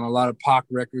keys on a lot of Pac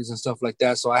records and stuff like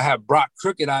that. So I had brought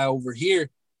Crooked Eye over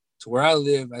here to where I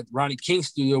live at Ronnie King's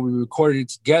studio. We recorded it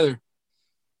together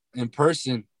in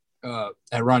person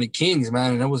at Ronnie King's,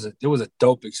 man. And it was a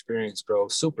dope experience, bro.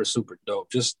 Super, super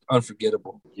dope. Just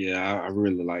unforgettable. Yeah, I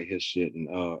really like his shit.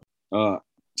 And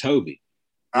Toby.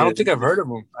 I don't think I've heard of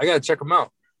him. I gotta check him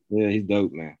out. Yeah, he's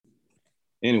dope, man.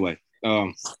 Anyway,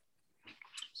 so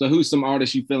So who's some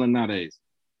artists you feeling nowadays?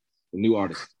 The new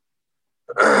artists.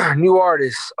 New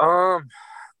artists.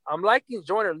 I'm liking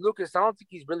Joyner Lucas. I don't think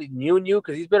he's really new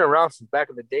because he's been around since back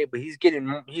in the day, but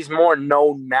he's more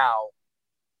known now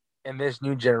in this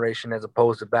new generation as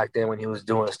opposed to back then when he was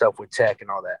doing stuff with tech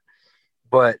and all that.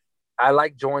 But I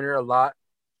like Joyner a lot.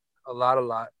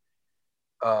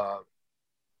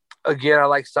 Again, I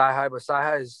like Sci-Hi, but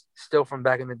Sci-Hi is still from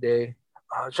back in the day.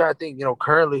 I'm trying to think,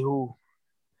 currently who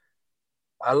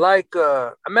I like.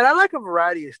 I like a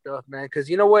variety of stuff, man, because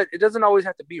you know what? It doesn't always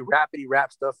have to be rapidy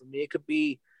rap stuff for me. It could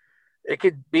be,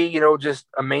 just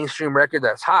a mainstream record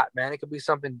that's hot, man. It could be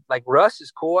something like Russ is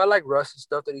cool. I like Russ's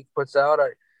stuff that he puts out.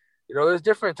 There's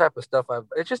different type of stuff.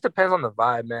 It just depends on the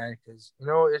vibe, man, because,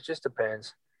 it just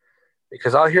depends.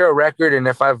 Because I'll hear a record, and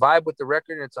if I vibe with the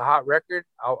record and it's a hot record,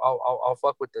 I'll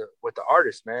fuck with the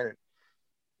artist, man.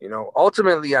 And,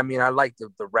 ultimately, I like the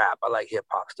rap. I like hip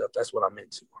hop stuff. That's what I'm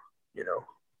into,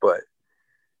 But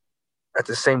at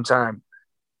the same time,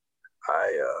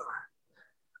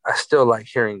 I still like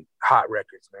hearing hot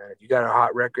records, man. If you got a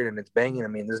hot record and it's banging,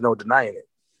 there's no denying it.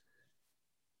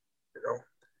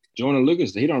 Joyner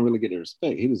Lucas, he don't really get the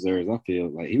respect he deserves. I feel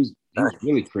like he was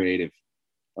really creative.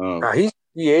 He's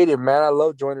creative, man. I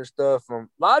love Joyner stuff.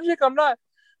 Logic, I'm not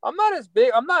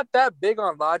that big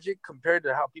on Logic compared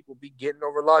to how people be getting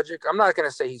over Logic. I'm not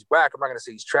gonna say he's whack. I'm not gonna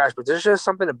say he's trash, but there's just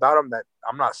something about him that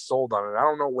I'm not sold on it. I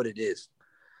don't know what it is.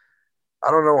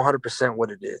 I don't know 100%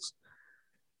 what it is,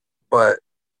 but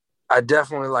I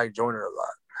definitely like Joyner a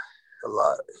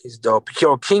lot. He's dope.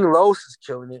 King Los is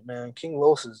killing it, man. King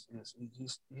Los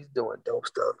he's doing dope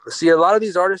stuff. But see, a lot of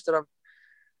these artists that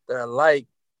I like,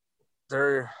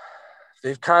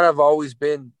 they've kind of always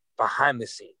been behind the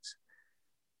scenes.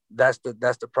 That's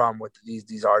the problem with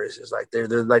these artists, is like they're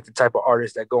like the type of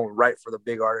artists that go and write for the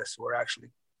big artists who are actually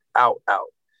out.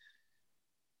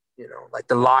 Like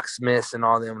the Locksmiths and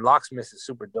all them. Locksmiths is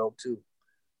super dope too.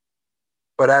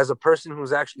 But as a person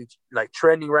who's actually like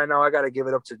trending right now, I got to give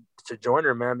it up to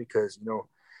Joyner, man, because,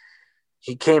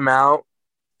 he came out,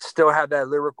 still had that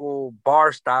lyrical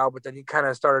bar style, but then he kind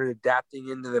of started adapting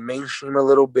into the mainstream a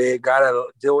little bit, got to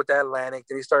deal with the Atlantic.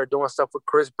 Then he started doing stuff with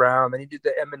Chris Brown. Then he did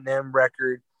the Eminem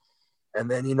record. And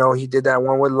then, he did that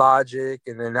one with Logic.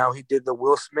 And then now he did the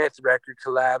Will Smith record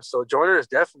collab. So Joyner is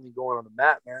definitely going on the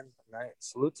map, man. Right?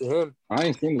 Salute to him. I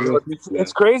ain't seen the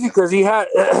It's crazy because he had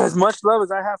as much love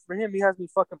as I have for him. He has me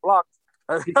fucking blocked.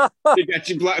 He got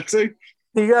you blocked too?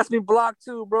 He got me blocked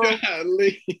too, bro.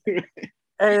 Golly.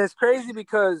 And it's crazy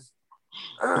because,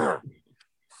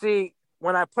 see,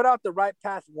 when I put out the Right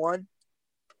Path 1,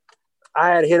 I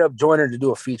had hit up Joyner to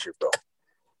do a feature, bro.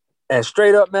 And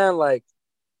straight up, man, like,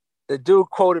 the dude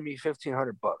quoted me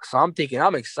 $1,500. So I'm thinking,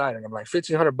 I'm excited. I'm like,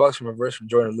 $1,500 from a verse from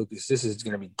Joyner Lucas. This is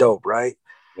going to be dope, right?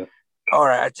 Yeah. All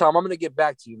right. I tell him, I'm going to get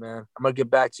back to you, man. I'm going to get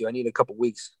back to you. I need a couple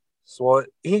weeks. So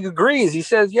he agrees. He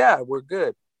says, yeah, we're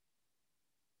good.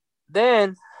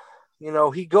 Then,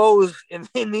 he goes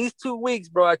in these 2 weeks,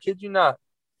 bro, I kid you not,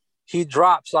 he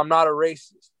drops I'm Not a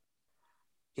Racist.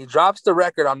 He drops the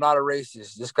record, I'm Not a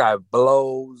Racist. This guy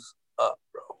blows up,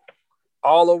 bro.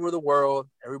 All over the world.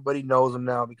 Everybody knows him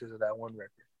now because of that one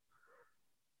record.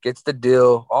 Gets the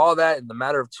deal. All that in the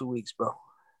matter of 2 weeks, bro.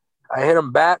 I hit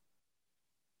him back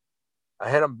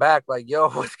like, yo,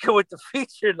 what's good with the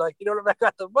feature? Like, I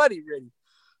got the money ready.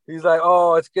 He's like,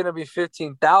 oh, it's going to be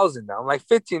 15,000 now. I'm like,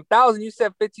 15,000? You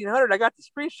said 1,500. I got the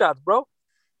screenshots, bro.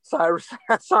 So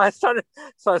I sent him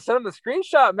the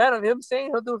screenshot, man, of him saying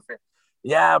he'll do it.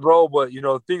 Yeah, bro, but,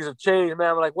 things have changed,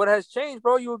 man. I'm like, what has changed,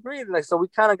 bro? You agreed. Like, so we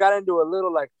kind of got into a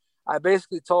little, like, I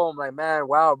basically told him, like, man,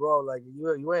 wow, bro, like,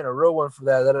 you ain't a real one for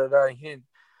that. Da, da, da. He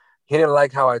didn't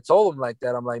like how I told him like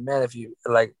that. I'm like, man,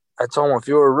 I told him, if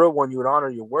you were a real one, you would honor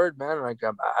your word, man. Like,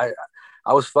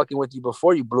 I was fucking with you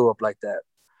before you blew up like that.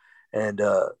 And,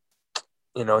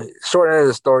 short end of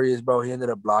the story is, bro, he ended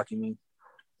up blocking me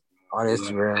on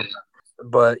Instagram.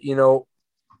 But,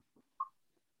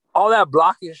 all that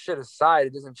blocking shit aside,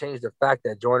 it doesn't change the fact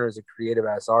that Joyner is a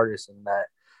creative-ass artist and that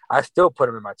I still put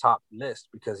him in my top list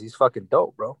because he's fucking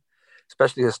dope, bro.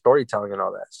 Especially his storytelling and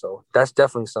all that. So that's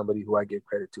definitely somebody who I give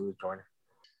credit to is Joyner.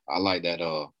 I like that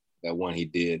one he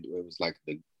did. It was like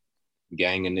the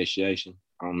gang initiation.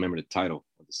 I don't remember the title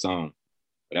of the song.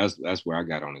 But that's where I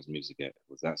got on his music at,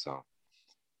 was that song.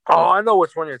 Oh, I know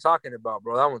which one you're talking about,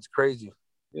 bro. That one's crazy.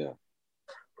 Yeah.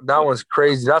 That one's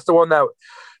crazy. That's the one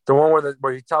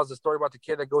where he tells the story about the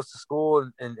kid that goes to school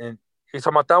and you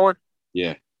talking about that one?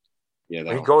 Yeah.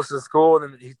 Yeah. He goes to school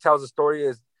and he tells the story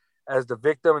as the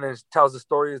victim and then tells the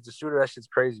story as the shooter. That shit's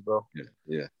crazy, bro.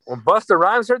 Yeah. When Busta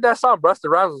Rhymes heard that song, Busta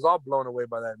Rhymes was all blown away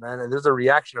by that, man. And there's a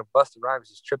reaction of Busta Rhymes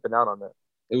just tripping out on that.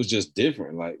 it was just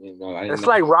different. Like, you know, I didn't It's know.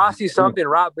 like Rossi something,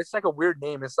 Rob. It's like a weird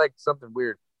name. It's like something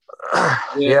weird.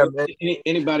 Yeah, Man.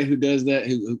 anybody who does that,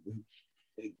 who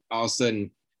all of a sudden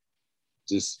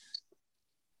just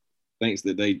thinks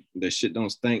that their shit don't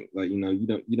stink. Like, you know, you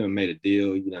don't made a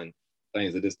deal, you done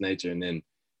things of this nature, and then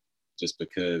just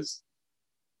because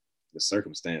the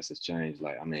circumstances change,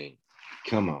 like, I mean,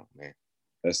 come on, man,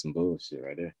 that's some bullshit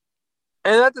right there.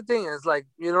 And that's the thing is, like,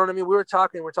 you know what I mean? We're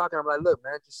talking. I'm like, look,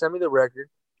 man, just send me the record.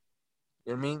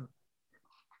 You know what I mean?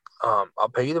 I'll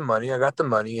pay you the money. I got the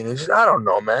money, and it's just, I don't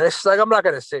know, man. It's just like I'm not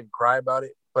gonna sit and cry about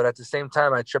it, but at the same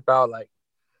time, I trip out. Like,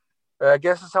 I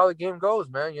guess that's how the game goes,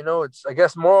 man. You know, it's I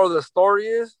guess moral of the story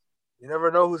is you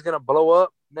never know who's gonna blow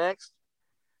up next,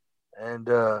 and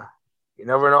you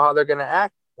never know how they're gonna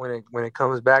act when it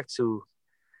comes back to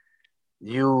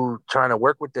you trying to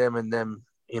work with them and them,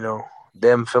 you know,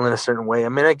 them feeling a certain way. I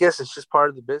mean, I guess it's just part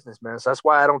of the business, man. So that's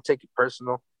why I don't take it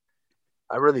personal.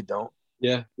 I really don't.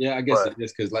 Yeah, I guess But it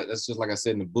is because like that's just like I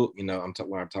said in the book. You know,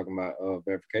 when I'm talking about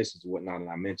verifications and whatnot, and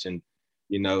I mentioned,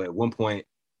 you know, at one point,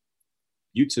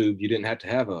 YouTube, you didn't have to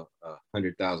have a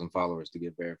 100,000 followers to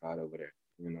get verified over there.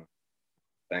 You know,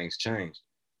 things change.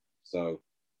 So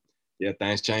yeah,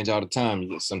 things change all the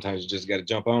time. Sometimes you just got to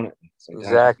jump on it.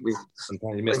 exactly,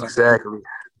 Sometimes you miss it. exactly.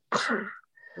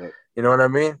 But, You know what I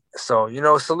mean? So, you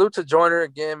know, salute to Joyner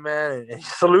again, man, and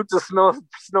salute to Snow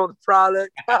the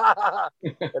product,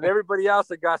 and everybody else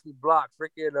that got me blocked.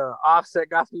 Freaking Offset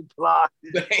got me blocked.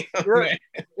 damn, You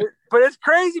know, but it's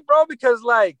crazy, bro, because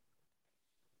like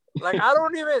I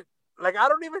don't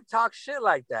even talk shit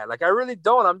like that. Like I really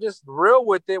don't. I'm just real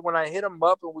with it when I hit them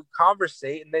up and we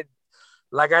conversate, and they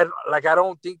I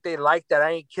don't think they like that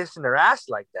I ain't kissing their ass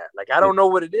like that. Like I don't know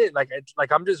what it is. Like it's like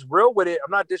I'm just real with it.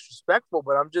 I'm not disrespectful,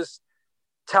 but I'm just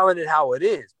telling it how it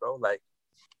is, bro. Like,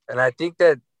 and I think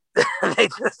that they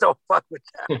just don't fuck with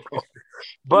that, bro.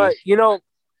 But you know,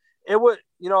 it would,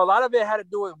 you know, a lot of it had to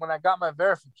do with when I got my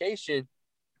verification.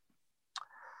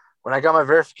 When I got my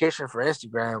verification for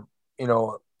Instagram, you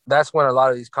know, that's when a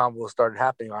lot of these combos started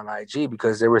happening on IG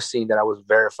because they were seeing that I was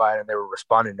verified and they were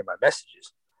responding to my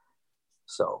messages.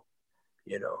 So,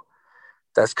 you know,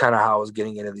 that's kind of how I was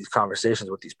getting into these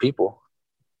conversations with these people.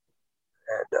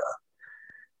 And,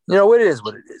 you know, it is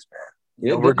what it is, man.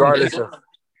 You know, regardless of.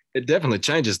 It definitely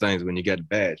changes things when you get a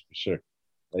badge, for sure.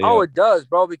 Yeah. Oh, it does,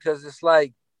 bro, because it's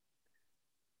like,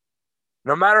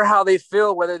 no matter how they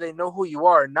feel, whether they know who you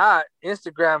are or not,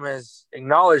 Instagram has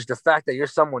acknowledged the fact that you're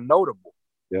someone notable.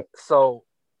 Yep. So,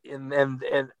 and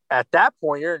at that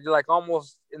point, you're like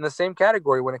almost in the same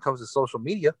category when it comes to social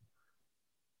media.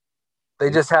 They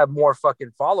just have more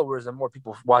fucking followers and more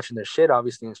people watching their shit,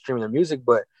 obviously, and streaming their music.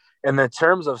 But in the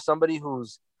terms of somebody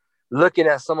who's looking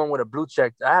at someone with a blue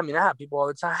check, I mean, I have people all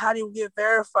the time. How do you get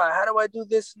verified? How do I do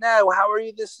this and that? Well, how are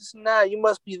you this and that? You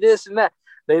must be this and that.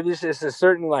 They just, it's a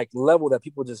certain like level that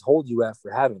people just hold you at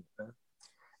for having it, man.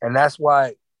 And that's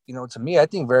why, you know, to me, I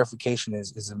think verification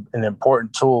is an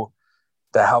important tool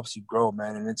that helps you grow,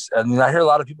 man. And it's, I mean, I hear a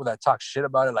lot of people that talk shit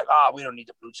about it, like, oh, we don't need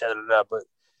the blue check, but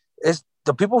it's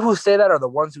the people who say that are the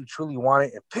ones who truly want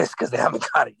it and pissed because they haven't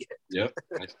got it yet. Yep,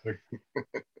 that's true.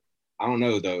 I don't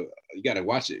know though. You got to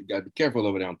watch it. You got to be careful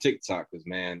over there on TikTok because,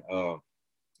 man, a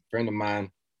friend of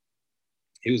mine,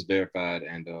 he was verified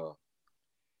and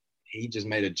he just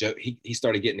made a joke. He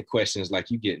started getting the questions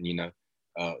like you getting, you know,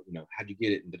 how'd you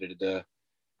get it? And, da-da-da-da.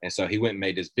 And so he went and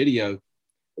made this video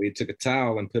where he took a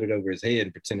towel and put it over his head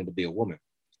and pretended to be a woman.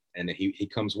 And then he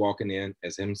comes walking in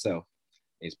as himself.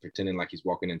 He's pretending like he's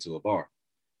walking into a bar.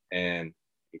 And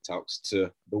he talks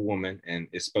to the woman and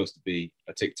it's supposed to be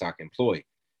a TikTok employee.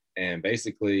 And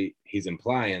basically he's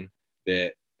implying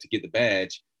that to get the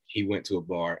badge, he went to a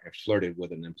bar and flirted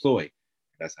with an employee.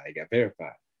 That's how he got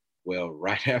verified. Well,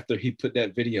 right after he put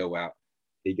that video out,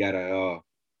 he got an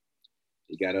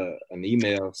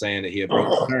email saying that he had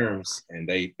broken terms and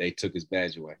they took his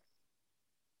badge away.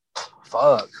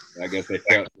 Fuck. I guess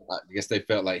they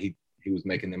felt like he was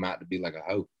making them out to be like a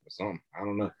hoe or something. I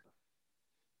don't know.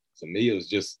 To me, it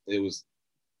was,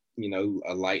 you know,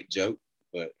 a light joke,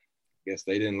 but I guess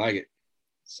they didn't like it.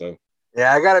 So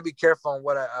yeah, I gotta be careful on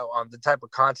on the type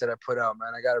of content I put out,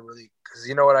 man. I gotta really, because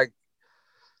you know what,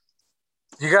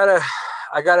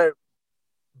 I gotta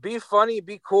be funny,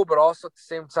 be cool, but also at the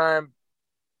same time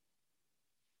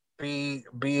be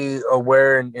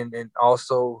aware and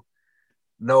also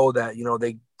know that, you know,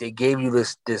 they gave you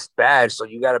this badge, so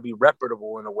you got to be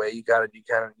reputable in a way. You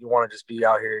want to just be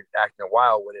out here acting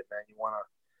wild with it, man.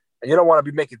 You don't want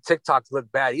to be making TikToks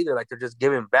look bad either, like they're just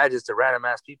giving badges to random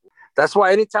ass people. That's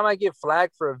why anytime I get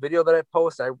flagged for a video that I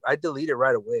post, I delete it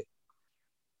right away.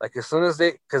 Like as soon as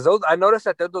because I noticed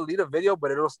that they'll delete a video,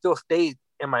 but it'll still stay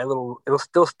in my little, it'll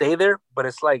still stay there, but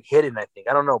it's like hidden, I think.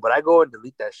 I don't know, but I go and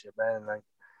delete that shit, man. And like,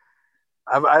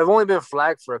 I've only been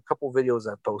flagged for a couple videos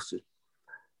I've posted.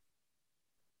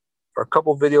 For a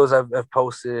couple videos I've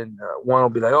posted, and one will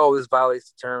be like, "Oh, this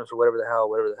violates the terms," or whatever the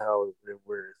hell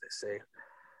they say,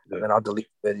 and then I'll delete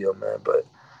the video, man. But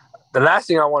the last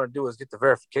thing I want to do is get the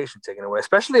verification taken away,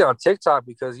 especially on TikTok,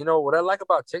 because you know what I like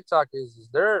about TikTok is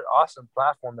they're an awesome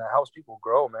platform that helps people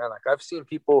grow, man. Like I've seen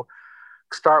people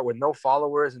start with no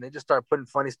followers and they just start putting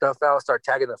funny stuff out, start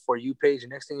tagging the For You page,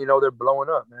 and next thing you know, they're blowing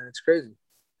up, man. It's crazy.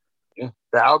 Yeah.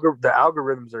 The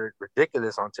algorithms are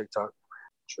ridiculous on TikTok.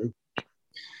 True.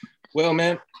 Well,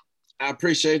 man, I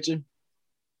appreciate you.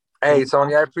 Hey,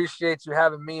 Tony, I appreciate you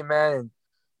having me, man. And,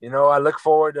 you know, I look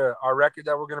forward to our record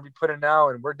that we're going to be putting out,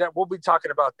 and we'll be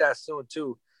talking about that soon,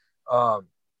 too. I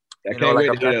can't wait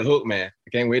to hear that hook, man. I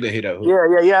can't wait to hear that hook.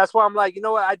 Yeah. That's why I'm like, you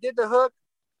know what? I did the hook.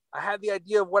 I had the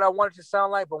idea of what I wanted to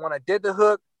sound like, but when I did the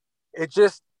hook, it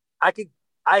just, I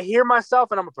hear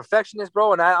myself, and I'm a perfectionist,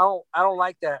 bro, and I don't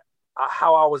like that,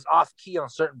 how I was off key on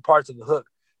certain parts of the hook.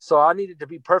 So I need it to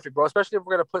be perfect, bro. Especially if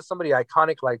we're gonna put somebody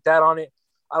iconic like that on it.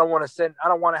 I don't want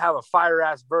to have a fire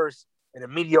ass verse and a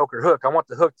mediocre hook. I want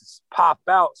the hook to pop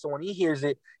out, so when he hears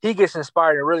it, he gets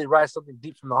inspired and really writes something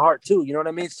deep from the heart too. You know what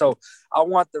I mean? So I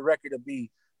want the record to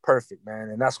be perfect, man,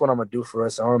 and that's what I'm gonna do for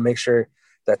us. I want to make sure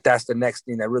that that's the next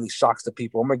thing that really shocks the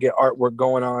people. I'm gonna get artwork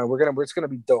going on. It's gonna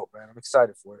be dope, man. I'm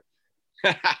excited for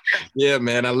it. Yeah,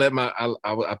 man.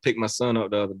 I picked my son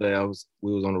up the other day.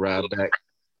 We was on the ride back.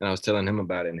 And I was telling him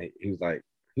about it, and he was like,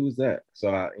 "Who's that?" So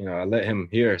I let him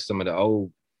hear some of the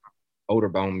older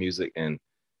Bone music, and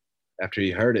after he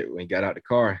heard it, when he got out the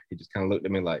car, he just kind of looked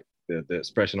at me like the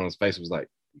expression on his face was like,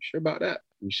 "You sure about that?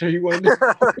 You sure you want to do it?"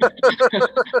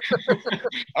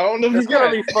 I don't know if it's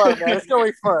gonna be fun, man. It's gonna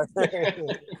be fun.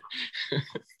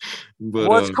 But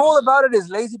what's cool about it is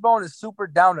Lazy Bone is super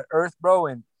down to earth, bro,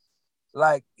 and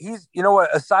like he's, you know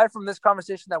what, aside from this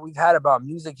conversation that we've had about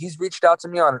music, he's reached out to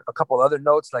me on a couple other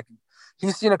notes. Like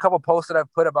he's seen a couple posts that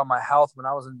I've put about my health when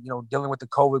I was dealing with the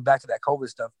COVID, back to that COVID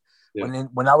stuff. Yeah.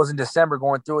 When I was in December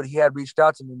going through it, he had reached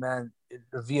out to me, man,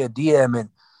 via DM, and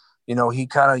he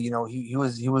kind of, he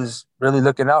was really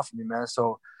looking out for me, man.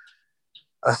 So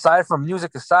aside from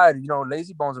music aside,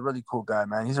 Lazy Bone's a really cool guy,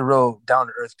 man. He's a real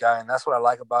down-to-earth guy, and that's what I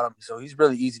like about him. So he's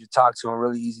really easy to talk to and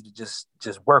really easy to just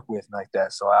work with like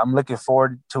that. So I'm looking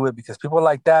forward to it, because people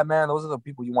like that, man, those are the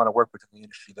people you want to work with in the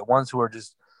industry. The ones who are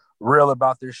just real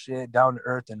about their shit,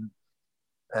 down-to-earth, and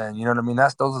you know what I mean?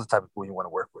 Those are the type of people you want to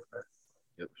work with, man.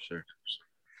 Yep, sure.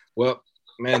 Well,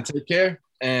 man, take care.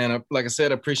 And like I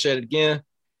said, I appreciate it again.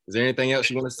 Is there anything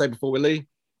else you want to say before we leave?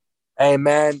 Hey,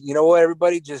 man, you know what,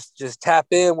 everybody? Just tap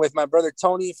in with my brother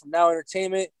Tony from Now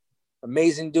Entertainment.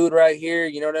 Amazing dude right here,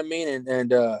 you know what I mean?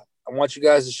 And I want you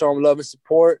guys to show him love and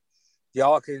support.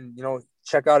 Y'all can,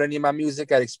 check out any of my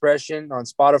music at Expression on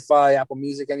Spotify, Apple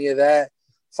Music, any of that.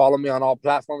 Follow me on all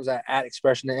platforms at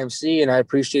Expression the MC. And I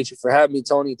appreciate you for having me,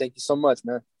 Tony. Thank you so much,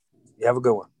 man. You have a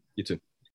good one. You too.